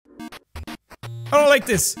I don't like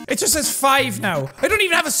this. It just says 5 now. I don't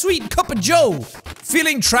even have a sweet cup of joe.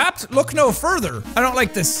 Feeling trapped? Look no further. I don't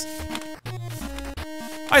like this.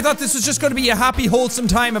 I thought this was just gonna be a happy, wholesome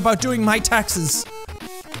time about doing my taxes.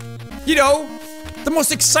 You know, the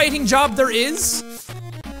most exciting job there is.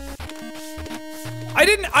 I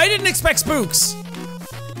didn't expect spooks.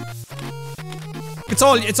 It's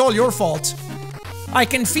all your fault. I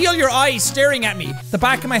can feel your eyes staring at me, the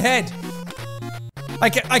back of my head. I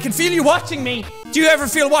can feel you watching me. Do you ever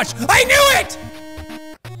feel watched? I knew it!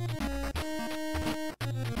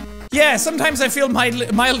 Yeah, sometimes I feel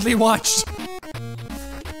mildly watched.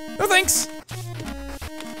 No thanks.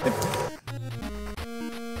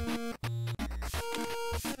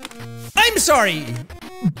 I'm sorry,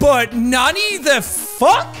 but Nani the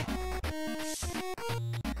fuck?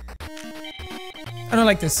 I don't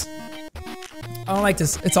like this. I don't like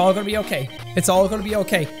this. It's all gonna be okay. It's all gonna be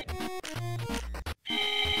okay. I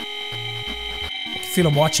can feel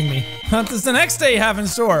him watching me. What does the next day have in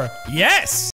store? Yes!